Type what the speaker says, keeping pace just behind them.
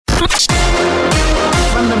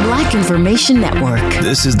From the Black Information Network,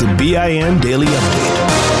 this is the BIN Daily Update.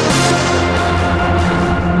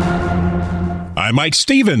 I'm Mike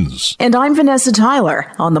Stevens. And I'm Vanessa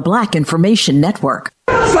Tyler on the Black Information Network.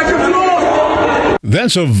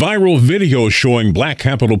 That's a viral video showing Black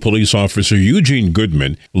Capitol Police Officer Eugene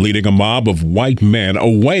Goodman leading a mob of white men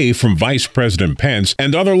away from Vice President Pence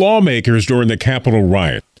and other lawmakers during the Capitol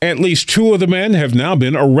riot. At least 2 of the men have now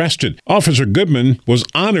been arrested. Officer Goodman was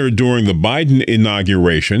honored during the Biden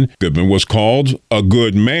inauguration. Goodman was called a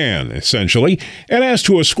good man, essentially, and asked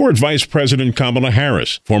to escort Vice President Kamala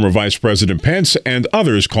Harris. Former Vice President Pence and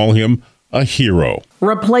others call him a hero.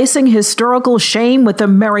 Replacing historical shame with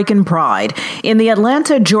American pride. In the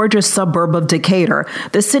Atlanta, Georgia suburb of Decatur,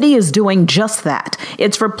 the city is doing just that.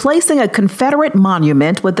 It's replacing a Confederate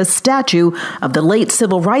monument with a statue of the late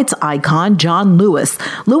civil rights icon John Lewis.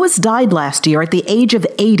 Lewis died last year at the age of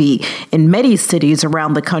 80. In many cities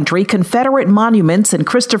around the country, Confederate monuments and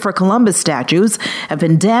Christopher Columbus statues have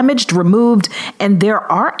been damaged, removed, and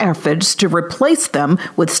there are efforts to replace them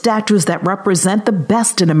with statues that represent the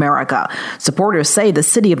best in America. Supporters say the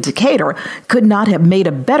city of Decatur could not have made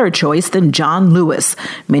a better choice than John Lewis.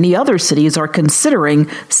 Many other cities are considering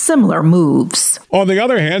similar moves. On the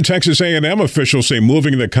other hand, Texas A&M officials say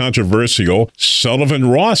moving the controversial Sullivan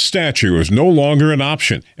Ross statue is no longer an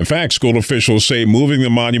option. In fact, school officials say moving the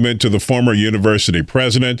monument to the former university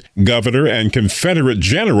president, governor, and Confederate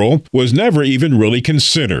general was never even really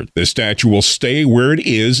considered. The statue will stay where it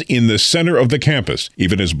is in the center of the campus,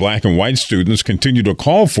 even as black and white students continue to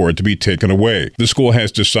call for it to be taken away. The school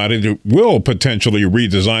has decided it will potentially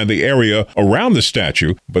redesign the area around the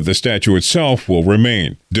statue, but the statue itself will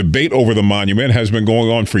remain. Debate over the monument has been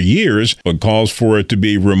going on for years, but calls for it to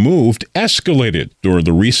be removed escalated during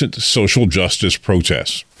the recent social justice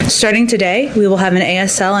protests. Starting today, we will have an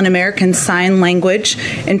ASL and American Sign Language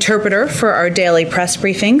interpreter for our daily press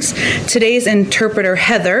briefings. Today's interpreter,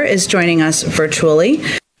 Heather, is joining us virtually.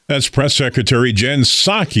 That's Press Secretary Jen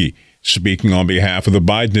Psaki speaking on behalf of the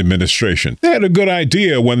Biden administration. They had a good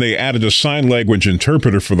idea when they added a sign language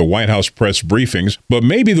interpreter for the White House press briefings, but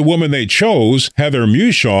maybe the woman they chose, Heather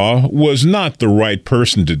Mushaw, was not the right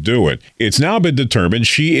person to do it. It's now been determined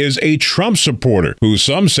she is a Trump supporter who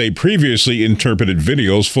some say previously interpreted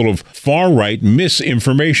videos full of far-right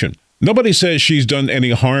misinformation. Nobody says she's done any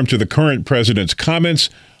harm to the current president's comments,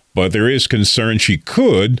 but there is concern she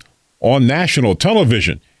could on national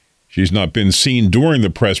television. She's not been seen during the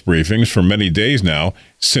press briefings for many days now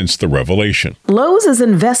since the revelation. Lowe's is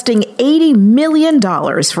investing $80 million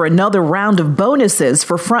for another round of bonuses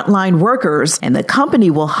for frontline workers, and the company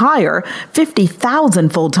will hire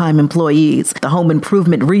 50,000 full-time employees. The home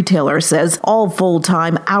improvement retailer says all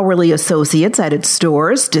full-time hourly associates at its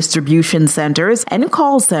stores, distribution centers, and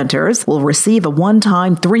call centers will receive a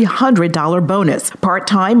one-time $300 bonus.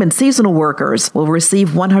 Part-time and seasonal workers will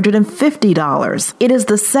receive $150. It is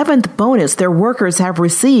the 7th bonus their workers have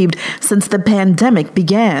received since the pandemic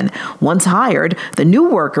began. Once hired, the new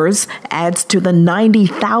workers adds to the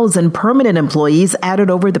 90,000 permanent employees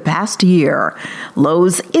added over the past year.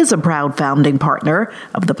 Lowe's is a proud founding partner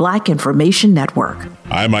of the Black Information Network.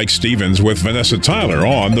 I'm Mike Stevens with Vanessa Tyler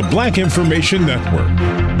on the Black Information Network.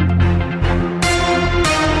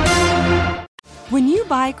 When you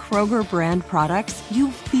buy Kroger brand products,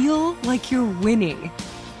 you feel like you're winning.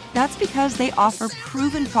 That's because they offer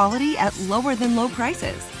proven quality at lower than low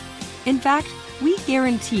prices. In fact, we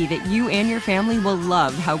guarantee that you and your family will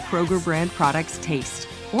love how Kroger brand products taste,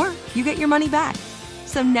 or you get your money back.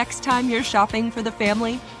 So next time you're shopping for the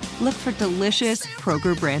family, look for delicious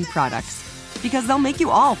Kroger brand products, because they'll make you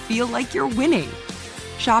all feel like you're winning.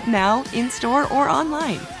 Shop now, in-store, or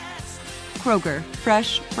online. Kroger,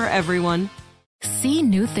 fresh for everyone. See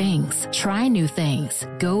new things, try new things,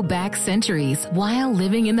 go back centuries while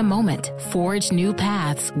living in the moment, forge new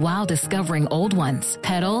paths while discovering old ones,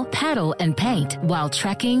 pedal, paddle, and paint while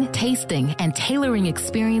trekking, tasting, and tailoring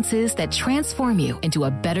experiences that transform you into a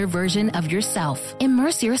better version of yourself.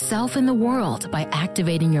 Immerse yourself in the world by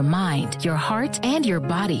activating your mind, your heart, and your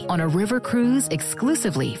body on a river cruise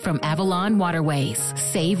exclusively from Avalon Waterways.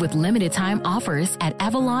 Save with limited time offers at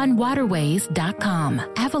AvalonWaterways.com.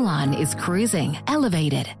 Avalon is cruising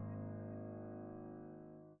elevated.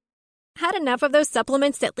 Hi, Had enough of those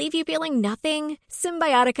supplements that leave you feeling nothing?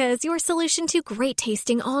 Symbiotica is your solution to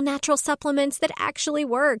great-tasting, all-natural supplements that actually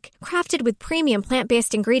work. Crafted with premium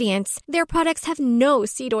plant-based ingredients, their products have no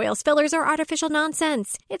seed oils, fillers, or artificial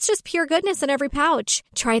nonsense. It's just pure goodness in every pouch.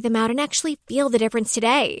 Try them out and actually feel the difference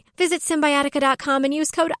today. Visit Symbiotica.com and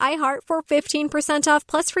use code IHEART for 15% off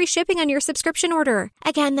plus free shipping on your subscription order.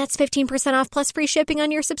 Again, that's 15% off plus free shipping on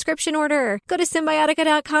your subscription order. Go to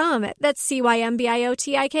Symbiotica.com. That's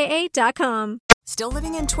CYMBIOTIKA.com. Still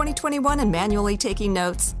living in 2021 and manually taking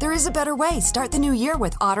notes? There is a better way. Start the new year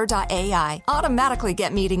with Otter.ai. Automatically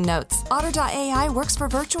get meeting notes. Otter.ai works for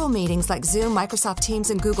virtual meetings like Zoom, Microsoft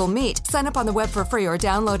Teams, and Google Meet. Sign up on the web for free or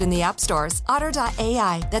download in the app stores.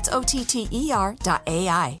 Otter.ai. That's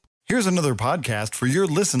OTTER.ai. Here's another podcast for your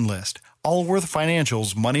listen list. Allworth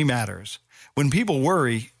Financial's Money Matters. When people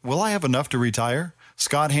worry, will I have enough to retire?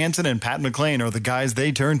 Scott Hansen and Pat McClain are the guys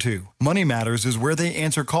they turn to. Money Matters is where they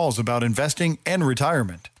answer calls about investing and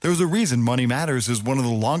retirement. There's a reason Money Matters is one of the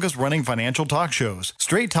longest-running financial talk shows.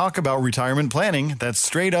 Straight talk about retirement planning that's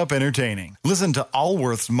straight up entertaining. Listen to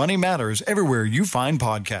Allworth's Money Matters everywhere you find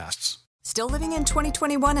podcasts. Still living in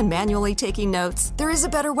 2021 and manually taking notes? There is a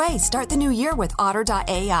better way. Start the new year with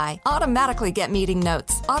Otter.ai. Automatically get meeting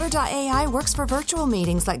notes. Otter.ai works for virtual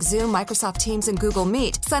meetings like Zoom, Microsoft Teams, and Google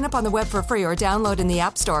Meet. Sign up on the web for free or download in the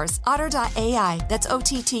app stores. Otter.ai. That's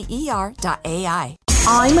OTTER.ai.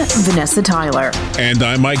 I'm Vanessa Tyler. And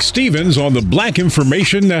I'm Mike Stevens on the Black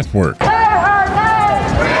Information Network.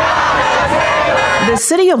 The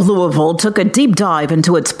city of Louisville took a deep dive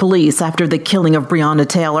into its police after the killing of Breonna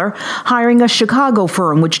Taylor, hiring a Chicago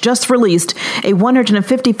firm which just released a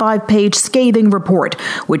 155-page scathing report,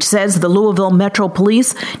 which says the Louisville Metro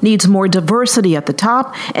Police needs more diversity at the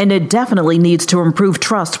top, and it definitely needs to improve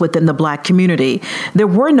trust within the black community. There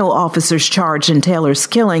were no officers charged in Taylor's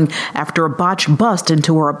killing after a botched bust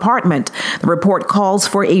into her apartment. The report calls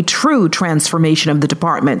for a true transformation of the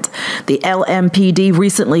department. The LMPD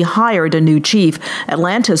recently hired a new chief.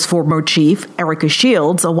 Atlanta's former chief, Erica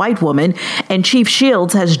Shields, a white woman, and Chief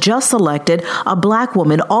Shields has just selected a black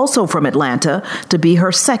woman, also from Atlanta, to be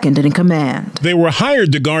her second in command. They were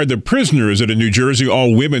hired to guard the prisoners at a New Jersey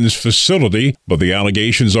all-women's facility, but the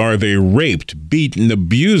allegations are they raped, beat, and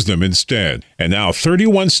abused them instead. And now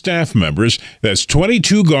 31 staff members, that's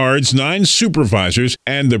 22 guards, 9 supervisors,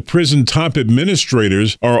 and the prison top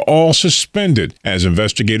administrators are all suspended as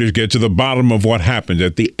investigators get to the bottom of what happened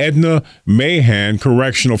at the Edna Mahan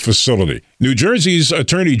Correctional Facility. New Jersey's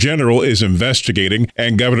Attorney General is investigating,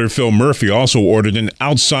 and Governor Phil Murphy also ordered an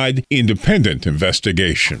outside independent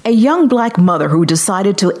investigation. A young black mother who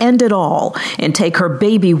decided to end it all and take her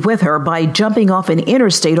baby with her by jumping off an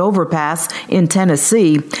interstate overpass in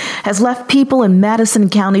Tennessee has left people in Madison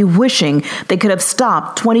County wishing they could have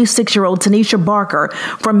stopped 26-year-old Tanisha Barker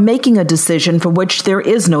from making a decision for which there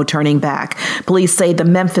is no turning back. Police say the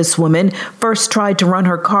Memphis woman first tried to run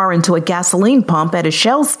her car into a gasoline pump at a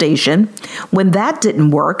Shell station. When that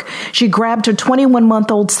didn't work, she grabbed her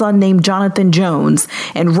 21-month-old son named Jonathan Jones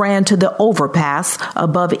and ran to the overpass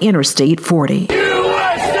above Interstate 40.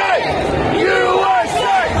 USA!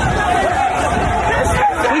 USA!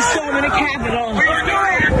 We storming the Capitol.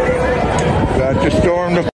 Got to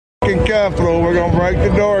storm the fucking Capitol. We're going to break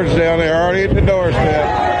the doors down. They're already at the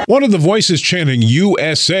doorstep. One of the voices chanting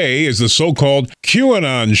USA is the so-called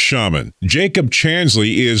QAnon shaman. Jacob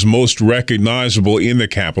Chansley is most recognizable in the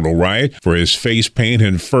Capitol riot for his face paint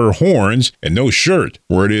and fur horns and no shirt.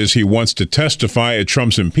 Word is he wants to testify at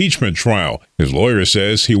Trump's impeachment trial. His lawyer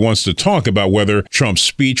says he wants to talk about whether Trump's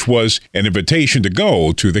speech was an invitation to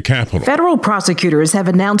go to the Capitol. Federal prosecutors have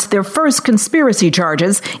announced their first conspiracy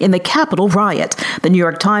charges in the Capitol riot. The New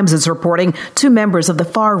York Times is reporting 2 members of the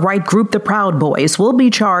far-right group, the Proud Boys, will be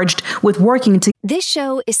charged with working to... This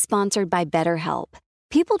show is sponsored by BetterHelp.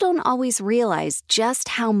 People don't always realize just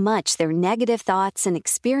how much their negative thoughts and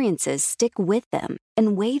experiences stick with them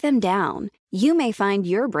and weigh them down. You may find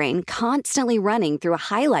your brain constantly running through a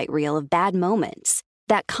highlight reel of bad moments.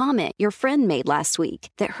 That comment your friend made last week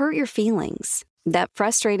that hurt your feelings. That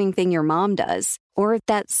frustrating thing your mom does. Or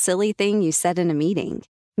that silly thing you said in a meeting.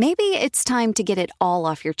 Maybe it's time to get it all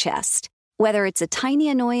off your chest. Whether it's a tiny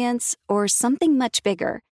annoyance or something much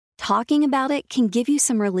bigger, talking about it can give you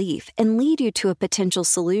some relief and lead you to a potential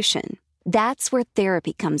solution. That's where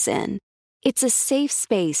therapy comes in. It's a safe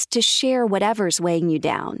space to share whatever's weighing you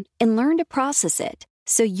down and learn to process it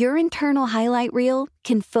so your internal highlight reel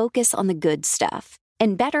can focus on the good stuff.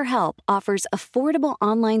 And BetterHelp offers affordable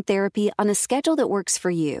online therapy on a schedule that works for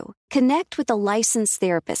you. Connect with a licensed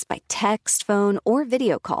therapist by text, phone, or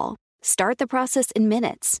video call. Start the process in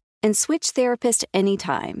minutes and switch therapists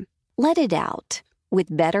anytime. Let it out with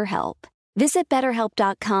BetterHelp. Visit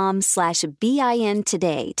BetterHelp.com/BIN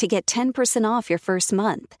today to get 10% off your first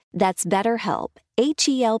month. That's BetterHelp,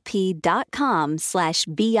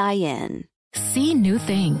 HELP.com/BIN. See new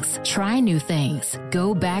things, try new things,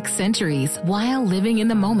 go back centuries while living in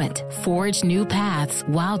the moment, forge new paths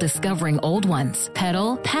while discovering old ones,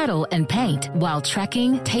 pedal, paddle, and paint while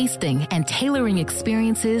trekking, tasting, and tailoring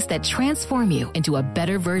experiences that transform you into a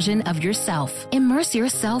better version of yourself. Immerse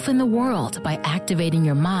yourself in the world by activating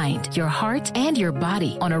your mind, your heart, and your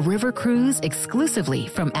body on a river cruise exclusively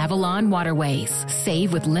from Avalon Waterways.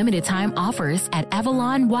 Save with limited time offers at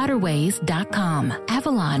AvalonWaterways.com.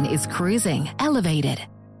 Avalon is cruising elevated.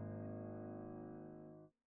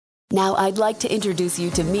 Now I'd like to introduce you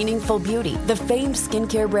to Meaningful Beauty, the famed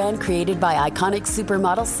skincare brand created by iconic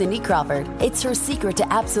supermodel Cindy Crawford. It's her secret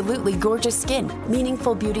to absolutely gorgeous skin.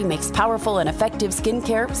 Meaningful Beauty makes powerful and effective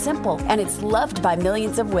skincare simple, and it's loved by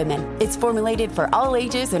millions of women. It's formulated for all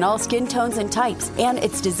ages and all skin tones and types, and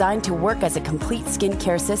it's designed to work as a complete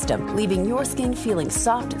skincare system, leaving your skin feeling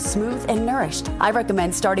soft, smooth, and nourished. I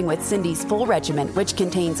recommend starting with Cindy's full regimen, which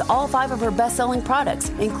contains all 5 of her best-selling products,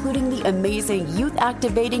 including the amazing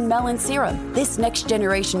youth-activating Melon Serum. This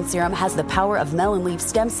next-generation serum has the power of melon leaf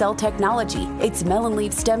stem cell technology. It's melon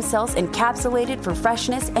leaf stem cells encapsulated for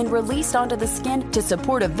freshness and released onto the skin to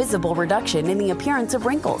support a visible reduction in the appearance of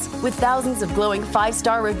wrinkles. With thousands of glowing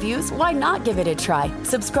 5-star reviews, why not give it a try?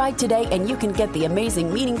 Subscribe today and you can get the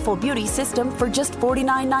amazing Meaningful Beauty system for just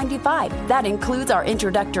 $49.95. That includes our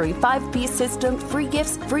introductory 5-piece system, free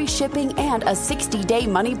gifts, free shipping, and a 60-day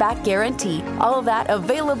money-back guarantee. All of that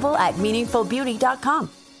available at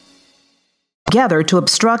meaningfulbeauty.com. Together to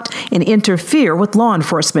obstruct and interfere with law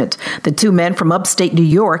enforcement. The 2 men from upstate New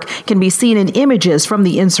York can be seen in images from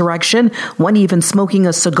the insurrection, one even smoking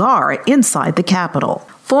a cigar inside the Capitol.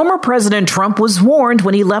 Former President Trump was warned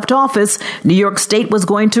when he left office New York State was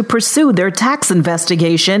going to pursue their tax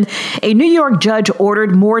investigation. A New York judge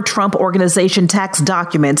ordered more Trump Organization tax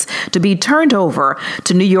documents to be turned over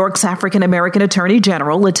to New York's African-American Attorney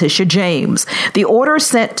General Letitia James. The order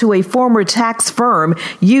sent to a former tax firm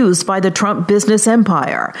used by the Trump business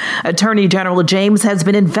empire. Attorney General James has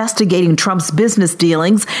been investigating Trump's business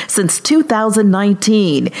dealings since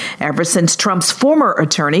 2019. Ever since Trump's former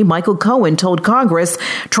attorney, Michael Cohen, told Congress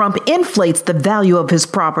Trump inflates the value of his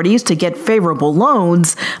properties to get favorable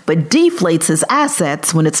loans, but deflates his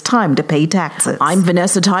assets when it's time to pay taxes. I'm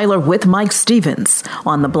Vanessa Tyler with Mike Stevens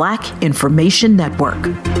on the Black Information Network.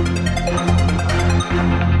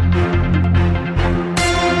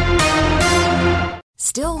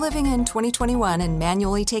 Still living in 2021 and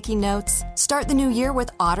manually taking notes? Start the new year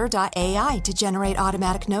with Otter.ai to generate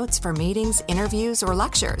automatic notes for meetings, interviews, or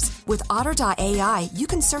lectures. With Otter.ai, you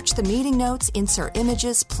can search the meeting notes, insert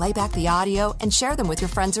images, play back the audio, and share them with your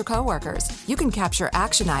friends or coworkers. You can capture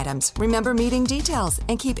action items, remember meeting details,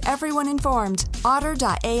 and keep everyone informed.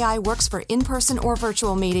 Otter.ai works for in-person or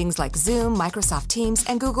virtual meetings like Zoom, Microsoft Teams,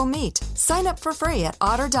 and Google Meet. Sign up for free at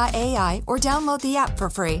Otter.ai or download the app for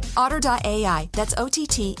free. Otter.ai, that's OTTER.ai.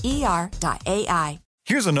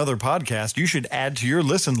 Here's another podcast you should add to your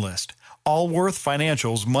listen list. Allworth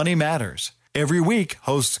Financial's Money Matters. Every week,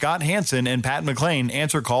 hosts Scott Hansen and Pat McClain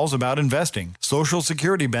answer calls about investing, Social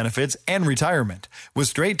Security benefits, and retirement with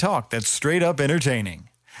straight talk that's straight up entertaining.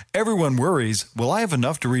 Everyone worries, will I have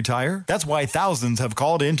enough to retire? That's why thousands have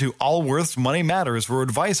called into Allworth's Money Matters for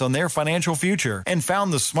advice on their financial future and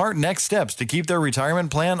found the smart next steps to keep their retirement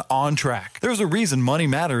plan on track. There's a reason Money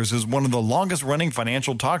Matters is one of the longest running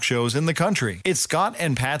financial talk shows in the country. It's Scott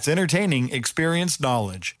and Pat's entertaining, experienced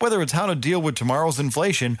knowledge. Whether it's how to deal with tomorrow's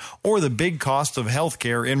inflation or the big costs of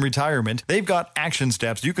healthcare in retirement, they've got action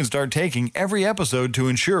steps you can start taking every episode to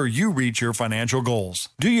ensure you reach your financial goals.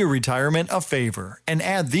 Do your retirement a favor and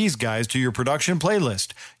add these guys to your production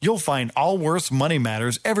playlist. You'll find Allworth's Money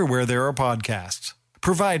Matters everywhere there are podcasts.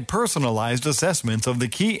 Provide personalized assessments of the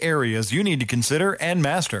key areas you need to consider and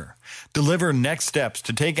master. Deliver next steps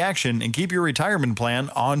to take action and keep your retirement plan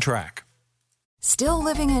on track. Still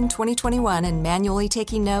living in 2021 and manually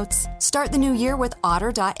taking notes? Start the new year with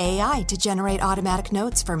Otter.ai to generate automatic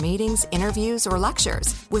notes for meetings, interviews, or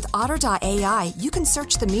lectures. With Otter.ai, you can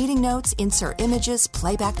search the meeting notes, insert images,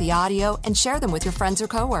 play back the audio, and share them with your friends or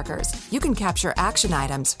coworkers. You can capture action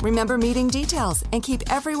items, remember meeting details, and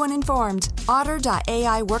keep everyone informed.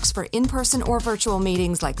 Otter.ai works for in-person or virtual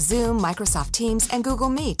meetings like Zoom, Microsoft Teams, and Google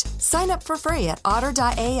Meet. Sign up for free at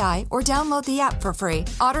Otter.ai or download the app for free.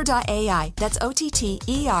 Otter.ai, that's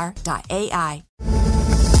OTTER.ai.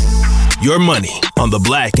 your money on the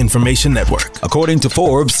Black Information Network. According to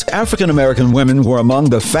Forbes, African American women were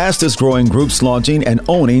among the fastest growing groups launching and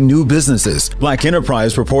owning new businesses. Black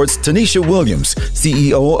Enterprise reports Tanisha Williams,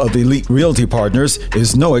 CEO of Elite Realty Partners,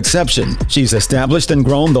 is no exception. She's established and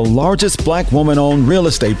grown the largest Black woman-owned real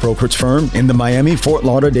estate brokerage firm in the Miami-Fort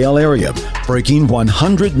Lauderdale area, breaking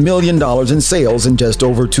 $100 million in sales in just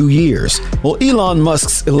over 2 years. Well, Elon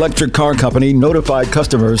Musk's electric car company notified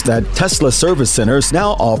customers that Tesla service centers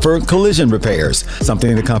now offer collision repairs,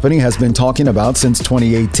 something the company has been talking about since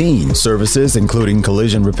 2018. Services, including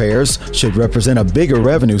collision repairs, should represent a bigger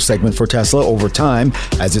revenue segment for Tesla over time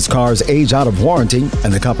as its cars age out of warranty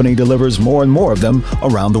and the company delivers more and more of them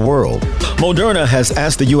around the world. Moderna has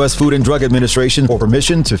asked the U.S. Food and Drug Administration for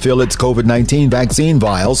permission to fill its COVID-19 vaccine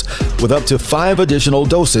vials with up to 5 additional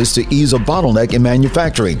doses to ease a bottleneck in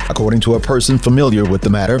manufacturing, according to a person familiar with the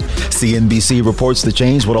matter. CNBC reports the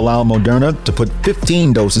change would allow Moderna to put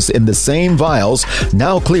 15 doses in the same vials,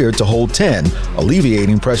 now cleared to hold 10,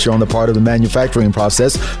 alleviating pressure on the part of the manufacturing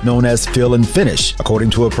process known as fill and finish, according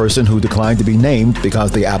to a person who declined to be named because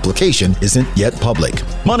the application isn't yet public.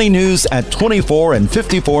 Money news at 24 and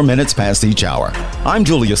 54 minutes past each hour. I'm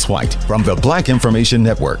Julius White from the Black Information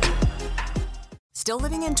Network. Still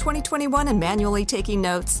living in 2021 and manually taking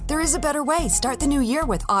notes? There is a better way. Start the new year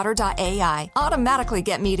with Otter.ai. Automatically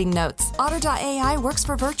get meeting notes. Otter.ai works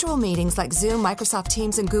for virtual meetings like Zoom, Microsoft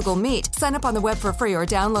Teams, and Google Meet. Sign up on the web for free or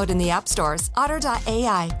download in the app stores.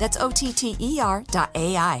 Otter.ai. That's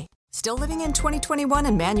OTTER.ai. Still living in 2021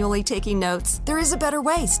 and manually taking notes? There is a better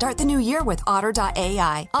way. Start the new year with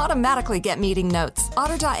Otter.ai. Automatically get meeting notes.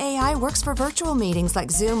 Otter.ai works for virtual meetings like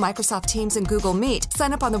Zoom, Microsoft Teams, and Google Meet.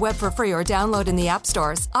 Sign up on the web for free or download in the app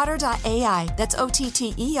stores. Otter.ai. That's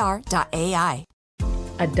OTTER.ai.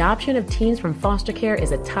 Adoption of teens from foster care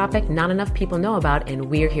is a topic not enough people know about, and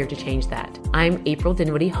we're here to change that. I'm April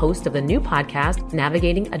Dinwiddie, host of the new podcast,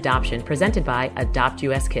 Navigating Adoption, presented by Adopt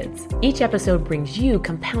US Kids. Each episode brings you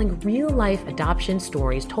compelling real-life adoption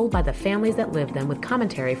stories told by the families that live them with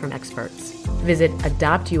commentary from experts. Visit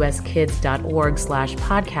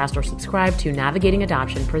adoptuskids.org/podcast or subscribe to Navigating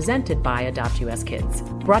Adoption, presented by Adopt US Kids.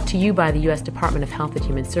 Brought to you by the U.S. Department of Health and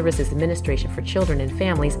Human Services Administration for Children and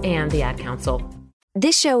Families and the Ad Council.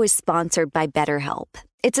 This show is sponsored by BetterHelp.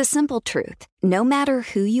 It's a simple truth. No matter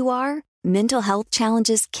who you are, mental health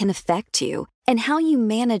challenges can affect you, and how you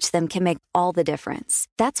manage them can make all the difference.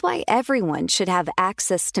 That's why everyone should have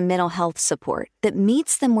access to mental health support that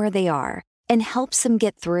meets them where they are and helps them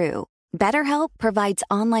get through. BetterHelp provides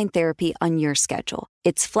online therapy on your schedule.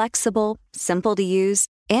 It's flexible, simple to use,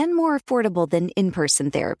 and more affordable than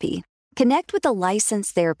in-person therapy. Connect with a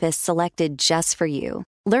licensed therapist selected just for you.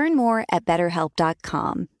 Learn more at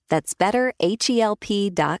BetterHelp.com. That's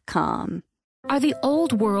BetterHelp.com. Are the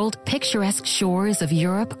old world picturesque shores of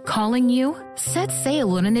Europe calling you? Set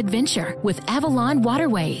sail on an adventure with Avalon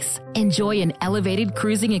Waterways. Enjoy an elevated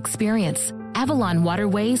cruising experience. Avalon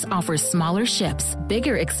Waterways offers smaller ships,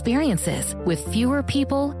 bigger experiences, with fewer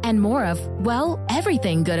people and more of, well,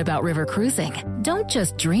 everything good about river cruising. Don't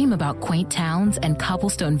just dream about quaint towns and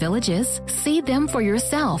cobblestone villages. See them for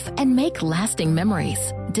yourself and make lasting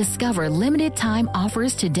memories. Discover limited time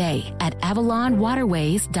offers today at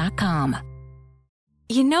AvalonWaterways.com.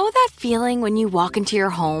 You know that feeling when you walk into your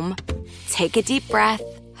home, take a deep breath,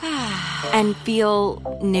 and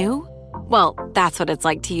feel new? Well, that's what it's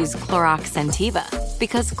like to use Clorox Scentiva.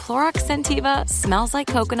 Because Clorox Scentiva smells like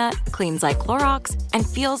coconut, cleans like Clorox, and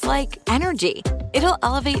feels like energy. It'll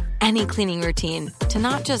elevate any cleaning routine to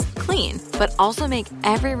not just clean, but also make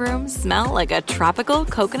every room smell like a tropical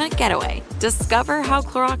coconut getaway. Discover how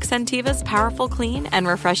Clorox Scentiva's powerful clean and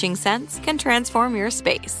refreshing scents can transform your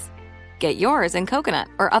space. Get yours in coconut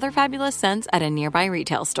or other fabulous scents at a nearby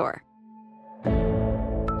retail store.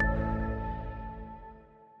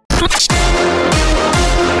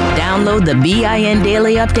 Download the BIN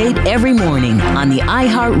Daily Update every morning on the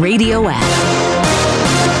iHeartRadio app.